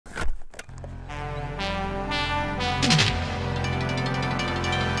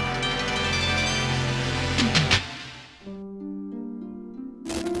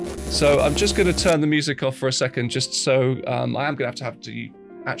So I'm just going to turn the music off for a second, just so I am going to have to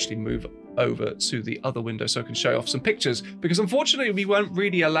actually move over to the other window so I can show off some pictures, because unfortunately we weren't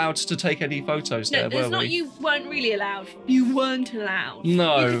really allowed to take any photos there, were we? No, you weren't really allowed. You weren't allowed.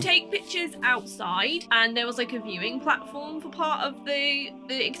 No. You could take pictures outside, and there was like a viewing platform for part of the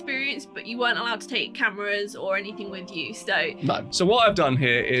experience, but you weren't allowed to take cameras or anything with you, so... No. So what I've done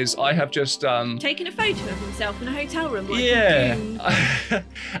here is I have just... taken a photo of himself in a hotel room. Like yeah.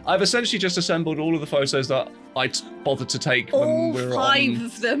 I've essentially just assembled all of the photos that I bothered to take when we were five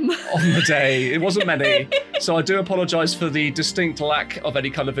of them. On the day. It wasn't many. So I do apologise for the distinct lack of any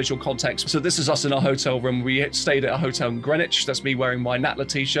kind of visual context. So this is us in our hotel room. We stayed at a hotel in Greenwich. That's me wearing my Natla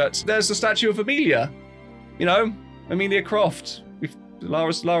t-shirt. There's the statue of Amelia. You know, Amelia Croft.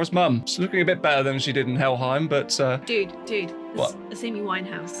 Lara's mum. She's looking a bit better than she did in Helheim, but... Dude. What? That's Amy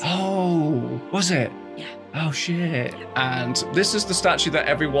Winehouse. Oh, was it? Yeah. Oh, shit. And this is the statue that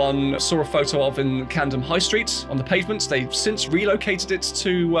everyone saw a photo of in Camden High Street on the pavements. They've since relocated it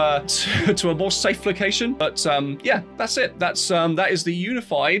to a more safe location. But yeah, that's it. That is the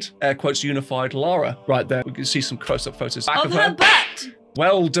unified, air quotes, unified Lara right there. We can see some close-up photos back of her. Butt!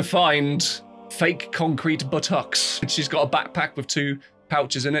 Well-defined fake concrete buttocks. And she's got a backpack with 2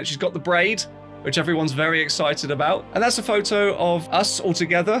 pouches in it. She's got the braid, which everyone's very excited about. And that's a photo of us all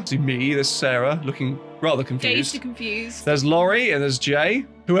together. See me, there's Sarah, looking rather confused. Dazed and confused. There's Laurie and there's Jay.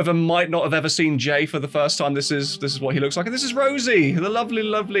 Whoever might not have ever seen Jay for the first time, this is what he looks like. And this is Rosie, the lovely,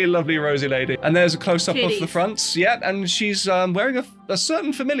 lovely, lovely Rosie lady. And there's a close-up of the front. Yeah, and she's wearing a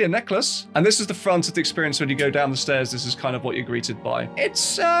certain familiar necklace. And this is the front of the experience when you go down the stairs. This is kind of what you're greeted by.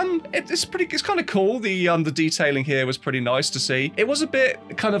 It's kind of cool. The detailing here was pretty nice to see. It was a bit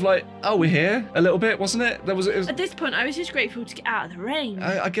kind of like, oh, we're here a little bit, wasn't it? It was At this point, I was just grateful to get out of the rain.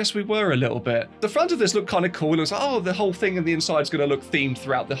 I guess we were a little bit. The front of this looked kind of cool. It was like, oh, the whole thing in the inside is going to look themed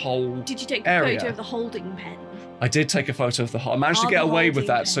throughout the whole Did you take area. a photo of the holding pen? I did take a photo of the I managed to get away with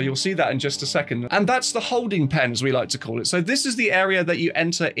that, so you'll see that in just a second. And that's the holding pen, as we like to call it. So this is the area that you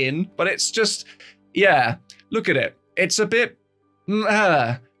enter in, but it's just, yeah, look at it. It's a bit,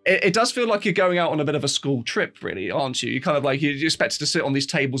 it does feel like you're going out on a bit of a school trip, really, aren't you? You kind of like, you're expected to sit on these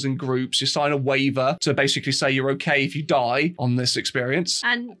tables in groups. You sign a waiver to basically say you're okay if you die on this experience.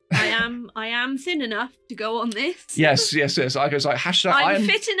 And I am thin enough to go on this. Yes. I goes like, hashtag, I'm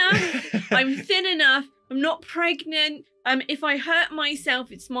fit enough. I'm thin enough. I'm not pregnant. If I hurt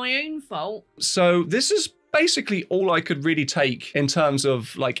myself, it's my own fault. So this is basically all I could really take in terms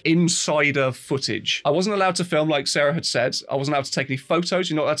of like insider footage. I wasn't allowed to film, like Sarah had said. I wasn't allowed to take any photos.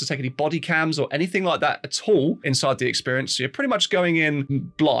 You're not allowed to take any body cams or anything like that at all inside the experience. So you're pretty much going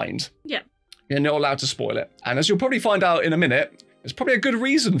in blind. Yeah. You're not allowed to spoil it. And as you'll probably find out in a minute, there's probably a good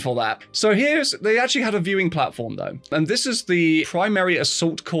reason for that. So they actually had a viewing platform though. And this is the primary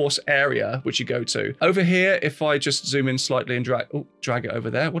assault course area, which you go to. Over here, if I just zoom in slightly and drag it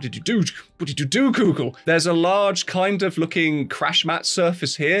over there. What did you do? What did you do, Google? There's a large kind of looking crash mat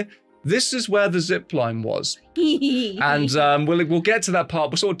surface here. This is where the zip line was. And we'll get to that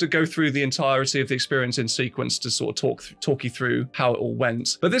part. We'll sort of go through the entirety of the experience in sequence to sort of talk you through how it all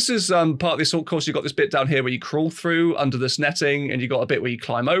went. But this is part of the assault course. You've got this bit down here where you crawl through under this netting, and you've got a bit where you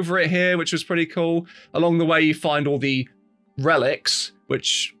climb over it here, which was pretty cool. Along the way, you find all the relics,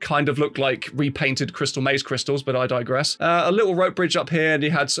 which kind of look like repainted crystal maze crystals, but I digress. A little rope bridge up here, and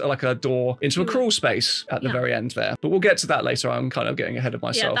you had like a door into a crawl space at the very end there. But we'll get to that later. I'm kind of getting ahead of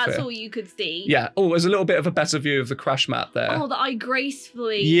myself Yeah, that's here. all you could see. Yeah. Oh, there's a little bit of a better view of the crash mat there. Oh, that I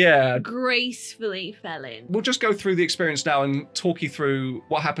gracefully fell in. We'll just go through the experience now and talk you through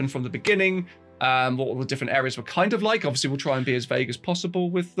what happened from the beginning, what all the different areas were kind of like. Obviously, we'll try and be as vague as possible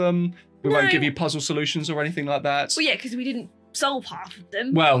with them. We won't give you puzzle solutions or anything like that. Well, yeah, because we didn't solve half of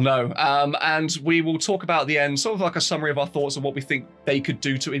them. Well, no. And we will talk about the end, sort of like a summary of our thoughts on what we think they could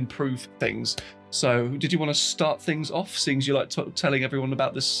do to improve things. So, did you want to start things off, seeing as you like telling everyone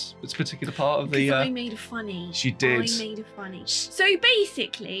about this particular part of the... I made a funny. She did. I made a funny. So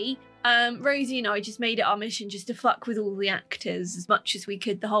basically, Rosie and I just made it our mission just to fuck with all the actors as much as we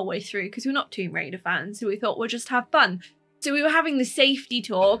could the whole way through, because we're not Tomb Raider fans, so we thought we'll just have fun. So we were having the safety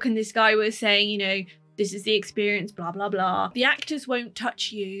talk, and this guy was saying, you know, this is the experience, blah, blah, blah. The actors won't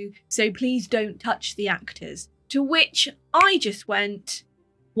touch you, so please don't touch the actors. To which I just went,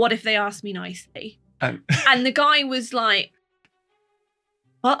 what if they asked me nicely? And the guy was like,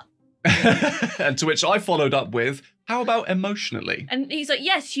 what? And to which I followed up with, how about emotionally? And he's like,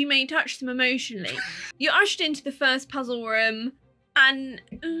 yes, you may touch them emotionally. You're ushered into the first puzzle room, and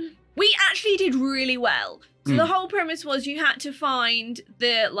we actually did really well. So the whole premise was you had to find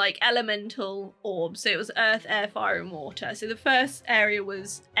the like elemental orbs. So it was earth, air, fire, and water. So the first area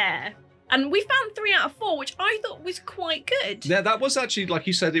was air. And we found 3 out of 4, which I thought was quite good. Yeah, that was actually, like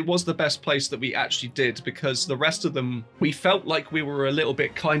you said, it was the best place that we actually did, because the rest of them, we felt like we were a little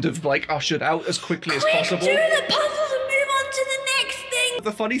bit kind of like ushered out as quickly as possible. Do the puzzles and move on to the next thing.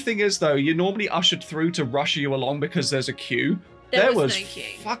 The funny thing is, though, you're normally ushered through to rush you along because there's a queue. There was no no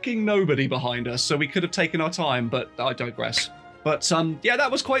queue. Fucking nobody behind us, so we could have taken our time, but I digress. But yeah, that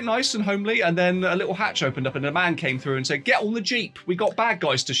was quite nice and homely. And then a little hatch opened up and a man came through and said, "Get on the Jeep. We got bad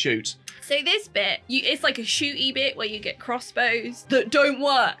guys to shoot." So this bit, it's like a shooty bit where you get crossbows that don't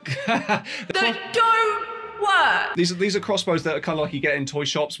work. These are crossbows that are kind of like you get in toy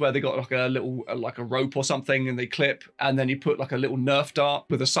shops where they got like a little like a rope or something and they clip, and then you put like a little Nerf dart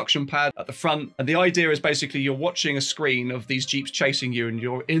with a suction pad at the front. And the idea is basically you're watching a screen of these Jeeps chasing you and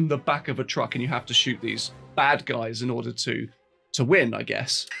you're in the back of a truck and you have to shoot these bad guys in order to win, I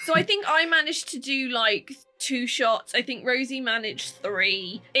guess. So I think I managed to do like 2 shots. I think Rosie managed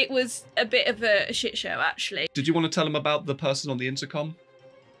 3. It was a bit of a shit show, actually. Did you want to tell them about the person on the intercom?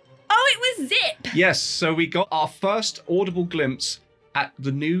 Oh, it was Zip. Yes, so we got our first audible glimpse at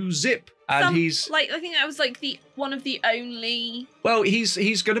the new Zip. And he's like, I think that was like one of the only. Well,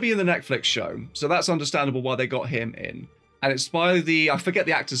 he's going to be in the Netflix show, so that's understandable why they got him in. And it's by I forget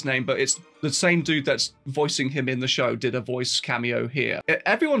the actor's name, but it's the same dude that's voicing him in the show did a voice cameo here.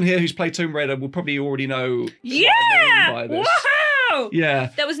 Everyone here who's played Tomb Raider will probably already know. Yeah! By this. Wow! Yeah.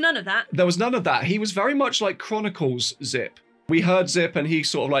 There was none of that. There was none of that. He was very much like Chronicles Zip. We heard Zip and he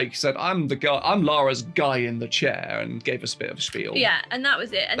sort of like said, I'm Lara's guy in the chair, and gave us a bit of a spiel. Yeah, and that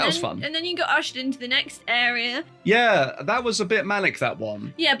was it. And that was fun. And then you got ushered into the next area. Yeah, that was a bit manic, that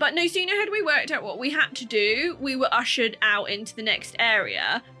one. Yeah, but no sooner had we worked out what we had to do, we were ushered out into the next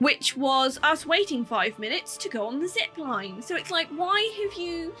area, which was us waiting 5 minutes to go on the zip line. So it's like, why have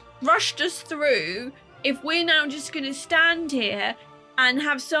you rushed us through if we're now just going to stand here and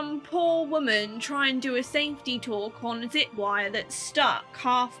have some poor woman try and do a safety talk on a zip wire that's stuck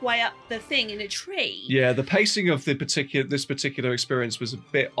halfway up the thing in a tree? Yeah, the pacing of this particular experience was a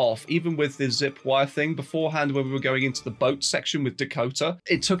bit off. Even with the zip wire thing beforehand, when we were going into the boat section with Dakota,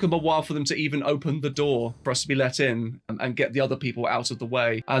 it took them a while for them to even open the door for us to be let in and get the other people out of the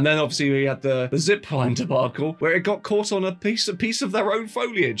way. And then obviously we had the zip line debacle where it got caught on a piece of their own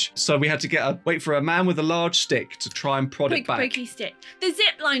foliage. So we had to wait for a man with a large stick to try and prod it back. Pokey stick. The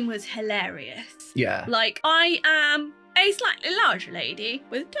zip line was hilarious. Yeah. Like, I am a slightly larger lady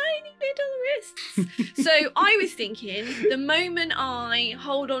with tiny little wrists. So I was thinking, the moment I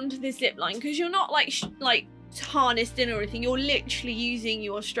hold on to the zip line, because you're not like harnessed in or anything, you're literally using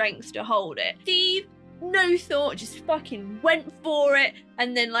your strength to hold it. Steve, no thought, just fucking went for it.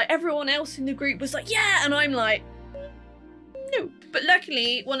 And then like everyone else in the group was like, yeah. And I'm like, no. But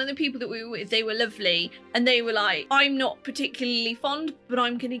luckily, one of the people that we were with, they were lovely. And they were like, I'm not particularly fond, but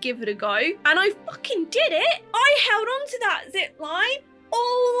I'm going to give it a go. And I fucking did it. I held on to that zip line all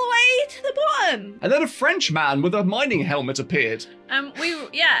the way to the bottom. And then a French man with a mining helmet appeared.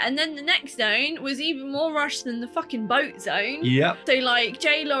 And then the next zone was even more rushed than the fucking boat zone. Yep. So like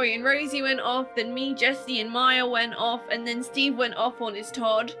Jay, Laurie and Rosie went off, then me, Jesse and Maya went off, and then Steve went off on his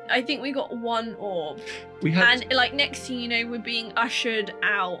Todd. I think we got 1 orb. And like next thing you know, we're being ushered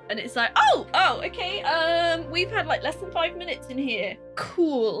out, and it's like, oh, okay, we've had like less than 5 minutes in here.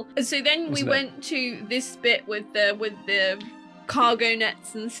 Cool. And so then we went to this bit with the cargo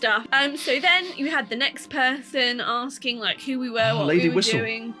nets and stuff. So then you had the next person asking like who we were, what we were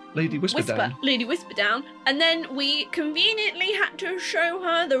doing. Lady Whisperdown. Lady Whisperdown. And then we conveniently had to show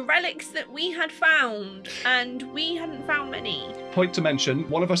her the relics that we had found, and we hadn't found many. Point to mention,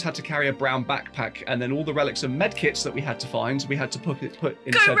 one of us had to carry a brown backpack, and then all the relics and medkits that we had to find, we had to put in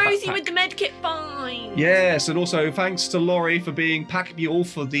Go Rosie backpack. With the medkit find. Yes, and also thanks to Laurie for being pack mule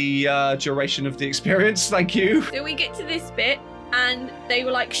for the duration of the experience. Thank you. So we get to this bit, and they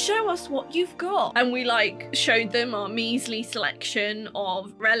were like, show us what you've got. And we like showed them our measly selection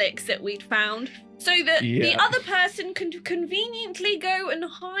of relics that we'd found, so that the other person could conveniently go and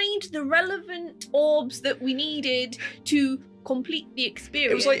hide the relevant orbs that we needed to complete the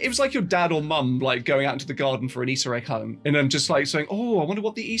experience. It was like your dad or mum like going out into the garden for an Easter egg hunt, and then just like saying, oh, I wonder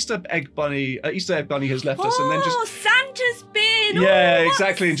what the Easter egg bunny has left us, and then just Santa's bin. Yeah,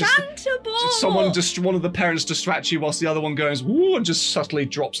 exactly. And just one of the parents distracts you whilst the other one goes, woo, and just subtly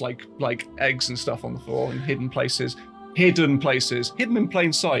drops like eggs and stuff on the floor in hidden places, hidden in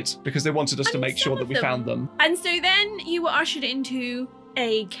plain sight, because they wanted us to make sure that we found them. And so then you were ushered into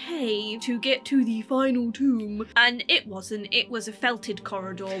a cave to get to the final tomb. And it wasn't. It was a felted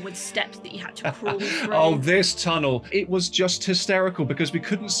corridor with steps that you had to crawl through. Oh, this tunnel. It was just hysterical because we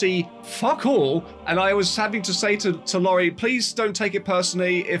couldn't see fuck all. And I was having to say to Laurie, please don't take it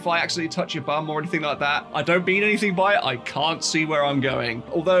personally if I accidentally touch your bum or anything like that. I don't mean anything by it. I can't see where I'm going.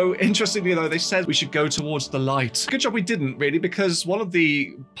 Although, interestingly though, they said we should go towards the light. Good job we didn't really, because one of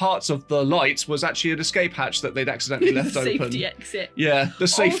the parts of the light was actually an escape hatch that they'd accidentally left open. Safety exit. Yeah, the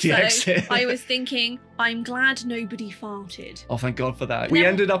safety Also, exit. I was thinking, I'm glad nobody farted. Oh, thank God for that. We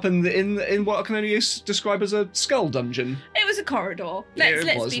ended up in what I can only describe as a skull dungeon. It was a corridor. Let's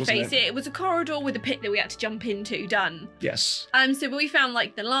face it. It was a corridor with a pit that we had to jump into. Done. Yes. So we found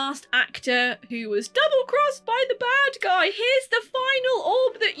like the last actor who was double crossed by the bad guy. Here's the final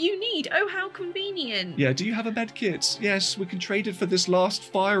orb that you need. Oh, how convenient. Yeah. Do you have a med kit? Yes, we can trade it for this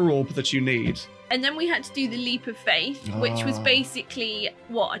last fire orb that you need. And then we had to do the leap of faith, which was basically,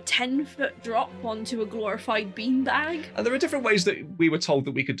 what, a 10-foot drop onto a glorified beanbag? And there are different ways that we were told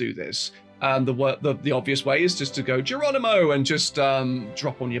that we could do this. The obvious way is just to go Geronimo and just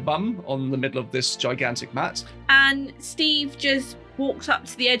drop on your bum on the middle of this gigantic mat. And Steve just walked up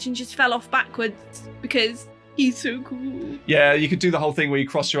to the edge and just fell off backwards because he's so cool. Yeah, you could do the whole thing where you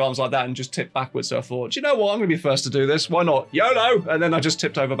cross your arms like that and just tip backwards. So I thought, you know what? I'm going to be first to do this. Why not? YOLO! And then I just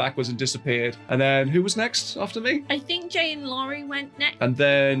tipped over backwards and disappeared. And then who was next after me? I think Jay and Laurie went next. And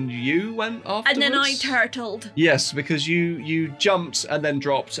then you went afterwards? And then I turtled. Yes, because you jumped and then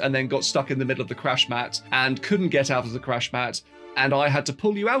dropped and then got stuck in the middle of the crash mat and couldn't get out of the crash mat. And I had to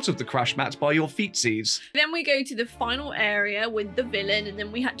pull you out of the crash mat by your feetsies. Then we go to the final area with the villain, and then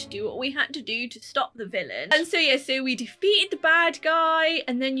we had to do what we had to do to stop the villain. And so yeah, so we defeated the bad guy,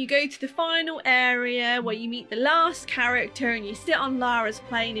 and then you go to the final area where you meet the last character and you sit on Lara's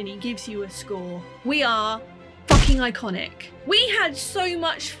plane and he gives you a score. We are fucking iconic. We had so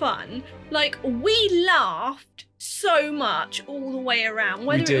much fun. Like, we laughed so much all the way around.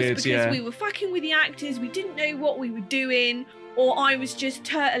 Whether it was because we were fucking with the actors, we didn't know what we were doing, or I was just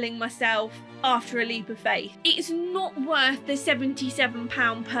turtling myself after a leap of faith. It's not worth the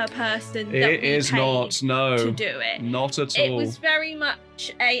 £77 per person that it is not, no, to do it. Not at all. It was very much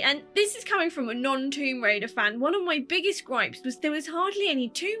and this is coming from a non-Tomb Raider fan, one of my biggest gripes was there was hardly any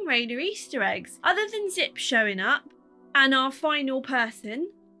Tomb Raider Easter eggs, other than Zip showing up, and our final person,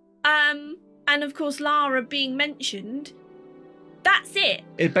 and of course Lara being mentioned. That's it.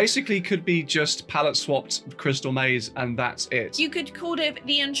 It basically could be just palette swapped Crystal Maze and that's it. You could call it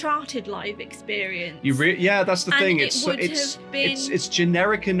the Uncharted live experience. Yeah, that's the thing. It's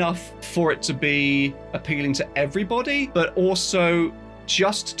generic enough for it to be appealing to everybody, but also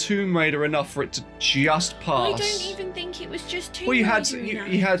just Tomb Raider enough for it to just pass. I don't even think it was just Tomb Raider. Well,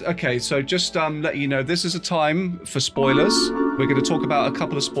 you had okay, so just let you know, this is a time for spoilers. We're going to talk about a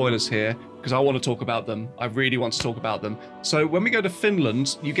couple of spoilers here because I want to talk about them. I really want to talk about them. So when we go to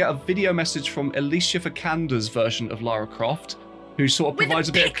Finland, you get a video message from Alicia Vikander's version of Lara Croft, who sort of provides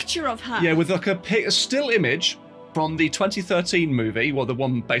a picture of her. Yeah, with like a still image from the 2013 movie, well, the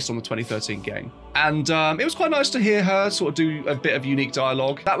one based on the 2013 game. And it was quite nice to hear her sort of do a bit of unique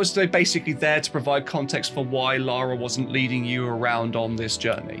dialogue. That was basically there to provide context for why Lara wasn't leading you around on this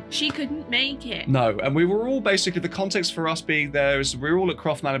journey. She couldn't make it. No, and we were all basically, the context for us being there is we're all at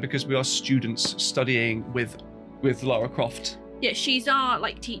Croft Manor because we are students studying with Lara Croft. Yeah, she's our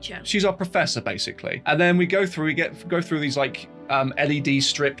teacher. She's our professor, basically. And then we go through these LED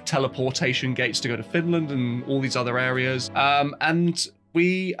strip teleportation gates to go to Finland and all these other areas. And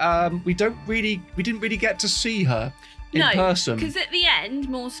we didn't really get to see her in person. Because at the end,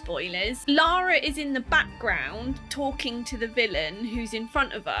 more spoilers, Lara is in the background talking to the villain who's in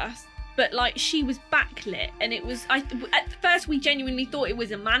front of us. But she was backlit, and it was at first we genuinely thought it was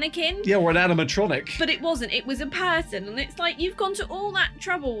a mannequin. Yeah, or an animatronic. But it wasn't. It was a person, and it's you've gone to all that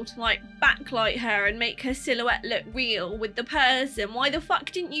trouble to backlight her and make her silhouette look real with the person. Why the fuck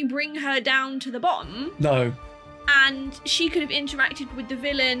didn't you bring her down to the bottom? No. And she could have interacted with the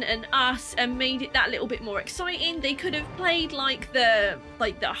villain and us and made it that little bit more exciting. They could have played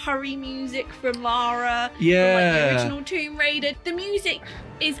the hurry music from Lara. Yeah. From, the original Tomb Raider. The music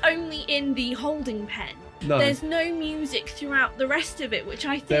is only in the holding pen. No. There's no music throughout the rest of it, which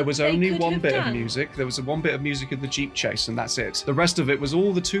I think there was only one bit of music. There was one bit of music in the Jeep chase, and that's it. The rest of it was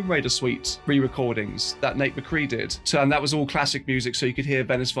all the Tomb Raider Suite re-recordings that Nate McCree did. So, and that was all classic music, so you could hear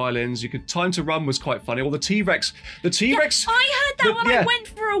Venice violins. You could Time to Run was quite funny. Or the T-Rex. The T-Rex. Yeah, I heard that when I went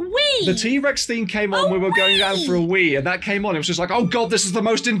for a wee. The T-Rex theme came on. We were going down for a wee, and that came on. It was just oh god, this is the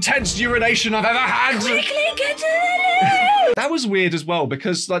most intense urination I've ever had. Quickly get to the loo. That was weird as well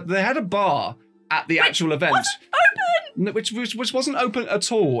because they had a bar at the actual event. Was it open? which wasn't open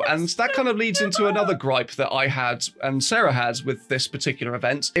at all. And that kind of leads into another gripe that I had and Sarah had with this particular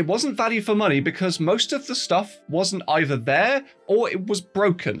event. It wasn't value for money because most of the stuff wasn't either there or it was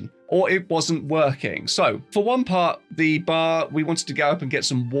broken or it wasn't working. So for one part, the bar, we wanted to go up and get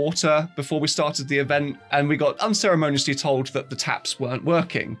some water before we started the event, and we got unceremoniously told that the taps weren't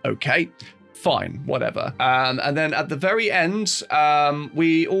working. Okay, fine, whatever. And then at the very end,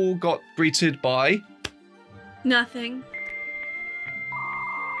 we all got greeted by... Nothing.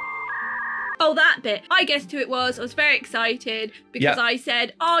 Oh, that bit. I guessed who it was. I was very excited because I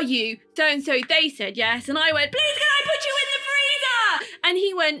said, "Are you so-and-so?" They said yes. And I went, "Please, can I put you in the freezer?" And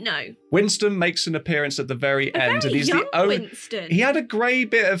he went, "No." Winston makes an appearance at the very end. Very and he's young the only... Winston. He had a grey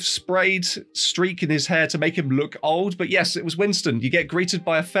bit of sprayed streak in his hair to make him look old. But yes, it was Winston. You get greeted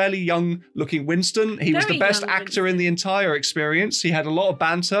by a fairly young-looking Winston. He was the best actor in the entire experience. He had a lot of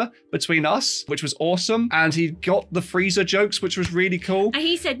banter between us, which was awesome. And he got the freezer jokes, which was really cool. And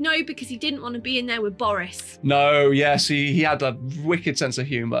he said no because he didn't want to be in there with Boris. No, yes, he had a wicked sense of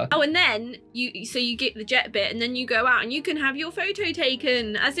humour. Oh, and then you get the jet bit, and then you go out and you can have your photo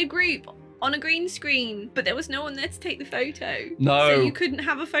taken as a group on a green screen, but there was no one there to take the photo. No. So you couldn't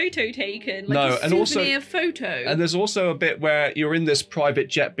have a photo taken, like no, a and souvenir photo. And there's also a bit where you're in this private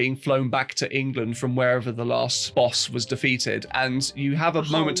jet being flown back to England from wherever the last boss was defeated, and you have a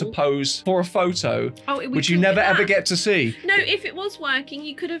moment to pose for a photo, which you never ever get to see. No, if it was working,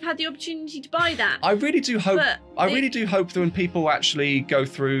 you could have had the opportunity to buy that. I really do hope that when people actually go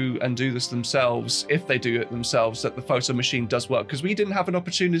through and do this themselves, if they do it themselves, that the photo machine does work, because we didn't have an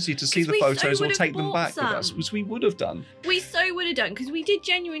opportunity to see the photos or take them back with us, which we would have done. We so would have done, because we did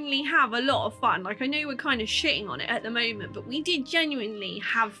genuinely have a lot of fun. Like, I know we're kind of shitting on it at the moment, but we did genuinely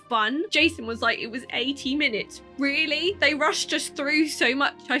have fun. Jason was like, it was 80 minutes. Really? They rushed us through so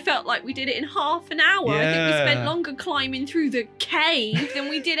much. I felt like we did it in half an hour. Yeah. I think we spent longer climbing through the cave than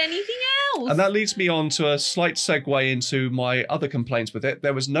we did anything else. And that leads me on to a slight segue into my other complaints with it.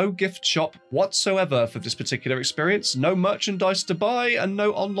 There was no gift shop whatsoever for this particular experience, no merchandise to buy, and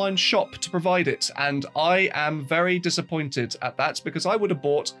no online shop to provide it. And I am very disappointed at that, because I would have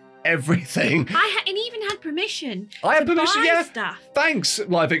bought everything. And even had permission. I had permission, yeah. Stuff. Thanks,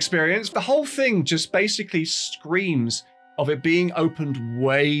 live experience. The whole thing just basically screams of it being opened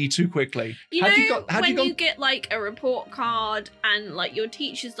way too quickly. You get like a report card and like your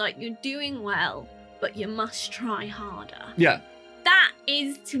teacher's like, "You're doing well, but you must try harder." Yeah. That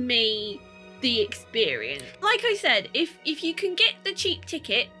is, to me, the experience. Like I said, if you can get the cheap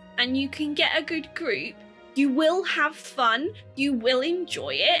ticket and you can get a good group, you will have fun, you will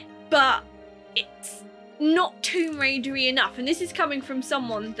enjoy it, but it's not Tomb Raider-y enough. And this is coming from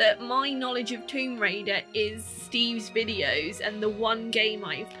someone that my knowledge of Tomb Raider is Steve's videos and the one game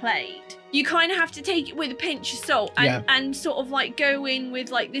I've played. You kind of have to take it with a pinch of salt and sort of like go in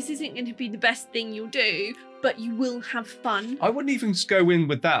with like, this isn't going to be the best thing you'll do, but you will have fun. I wouldn't even go in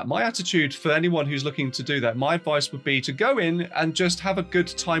with that. My attitude for anyone who's looking to do that, my advice would be to go in and just have a good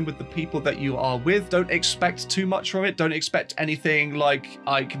time with the people that you are with. Don't expect too much from it. Don't expect anything like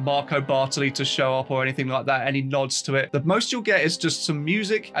Marco Bartoli to show up or anything like that, any nods to it. The most you'll get is just some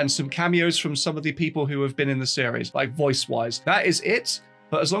music and some cameos from some of the people who have been in the series, like voice-wise. That is it.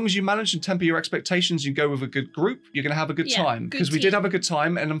 But as long as you manage to temper your expectations and go with a good group, you're going to have a good time. Because we did have a good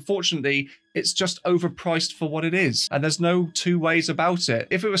time, and unfortunately, it's just overpriced for what it is. And there's no two ways about it.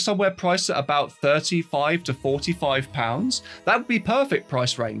 If it was somewhere priced at about £35 to £45, that would be perfect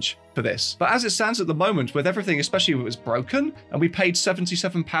price range for this. But as it stands at the moment, with everything, especially if it was broken, and we paid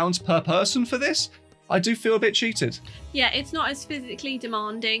 £77 per person for this, I do feel a bit cheated. Yeah, it's not as physically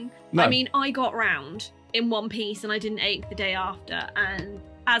demanding. No. I mean, I got round in one piece and I didn't ache the day after, and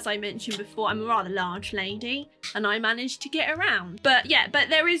as I mentioned before, I'm a rather large lady and I managed to get around. But yeah, but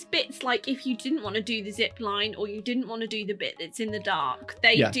there is bits like if you didn't want to do the zip line or you didn't want to do the bit that's in the dark,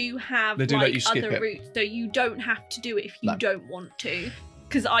 they do have like other routes, so you don't have to do it if you don't want to.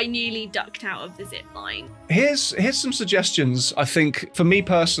 Because I nearly ducked out of the zip line. Here's some suggestions, I think, for me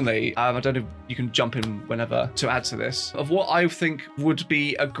personally. I don't know if you can jump in whenever to add to this, of what I think would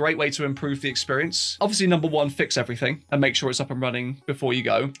be a great way to improve the experience. Obviously, number one, fix everything and make sure it's up and running before you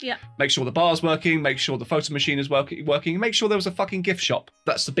go. Yeah. Make sure the bar's working, make sure the photo machine is working, make sure there was a fucking gift shop.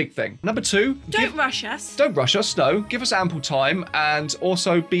 That's the big thing. Number two, don't rush us. Don't rush us, no. Give us ample time, and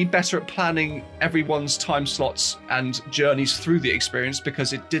also be better at planning everyone's time slots and journeys through the experience, because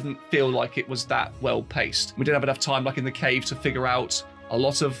it didn't feel like it was that well paced. We didn't have enough time, like in the cave, to figure out, a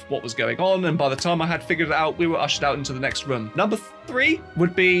lot of what was going on, and by the time I had figured it out, we were ushered out into the next room. Number 3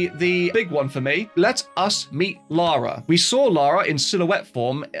 would be the big one for me. Let us meet Lara. We saw Lara in silhouette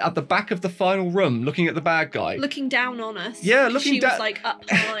form at the back of the final room, looking at the bad guy. Looking down on us. Yeah, looking down. She was like up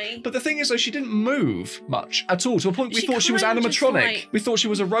high. But the thing is, though, she didn't move much at all, to a point we thought she was kind of animatronic. just, We thought she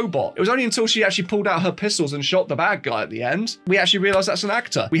was a robot. It was only until she actually pulled out her pistols and shot the bad guy at the end, we actually realised that's an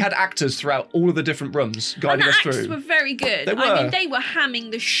actor. We had actors throughout all of the different rooms guiding us through. And the actors were very good. They were. I mean, they were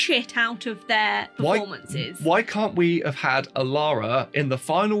hamming the shit out of their performances. Why can't we have had a Lara in the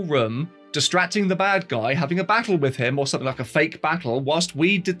final room distracting the bad guy, having a battle with him or something like a fake battle, whilst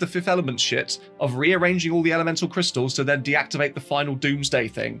we did the Fifth Element shit of rearranging all the elemental crystals to then deactivate the final doomsday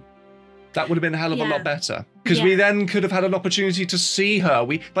thing? That would have been a hell of a lot better. Because we then could have had an opportunity to see her.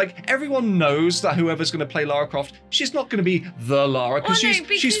 Everyone knows that whoever's going to play Lara Croft, she's not going to be the Lara, because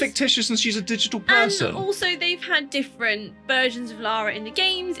she's fictitious and she's a digital person. And also they've had different versions of Lara in the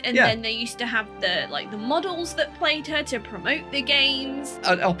games, and then they used to have the models that played her to promote the games.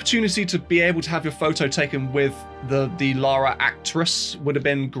 An opportunity to be able to have your photo taken with the Lara actress would have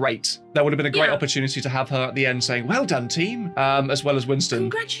been great. That would have been a great opportunity to have her at the end saying, "Well done, team," as well as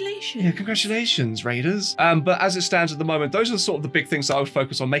Winston. Congratulations. Yeah, congratulations, Raiders. But as it stands at the moment, those are sort of the big things that I would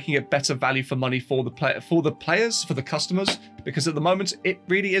focus on, making it better value for money for the players, for the customers, because at the moment it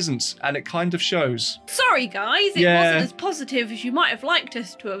really isn't, and it kind of shows. Sorry, guys, it wasn't as positive as you might have liked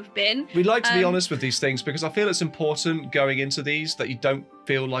us to have been. We like to be honest with these things, because I feel it's important going into these that you don't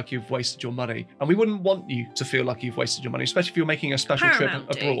feel like you've wasted your money, and we wouldn't want you to feel like you've wasted your money, especially if you're making a special trip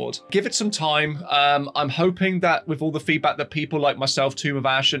abroad. Give it some time. I'm hoping that with all the feedback that people like myself, Tomb of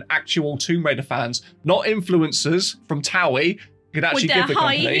Ash, and actual Tomb Raider fans, not influencers from Towie, could actually give the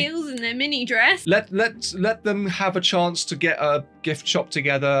company, with their high heels and their mini dress. Let them have a chance to get a gift shop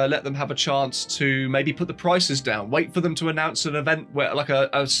together. Let them have a chance to maybe put the prices down. Wait for them to announce an event where, like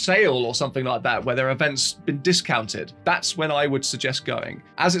a sale or something like that, where their event's been discounted. That's when I would suggest going.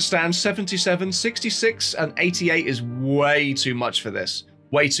 As it stands, 77, 66, and 88 is way too much for this.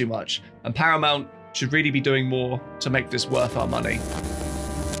 Way too much. And Paramount should really be doing more to make this worth our money.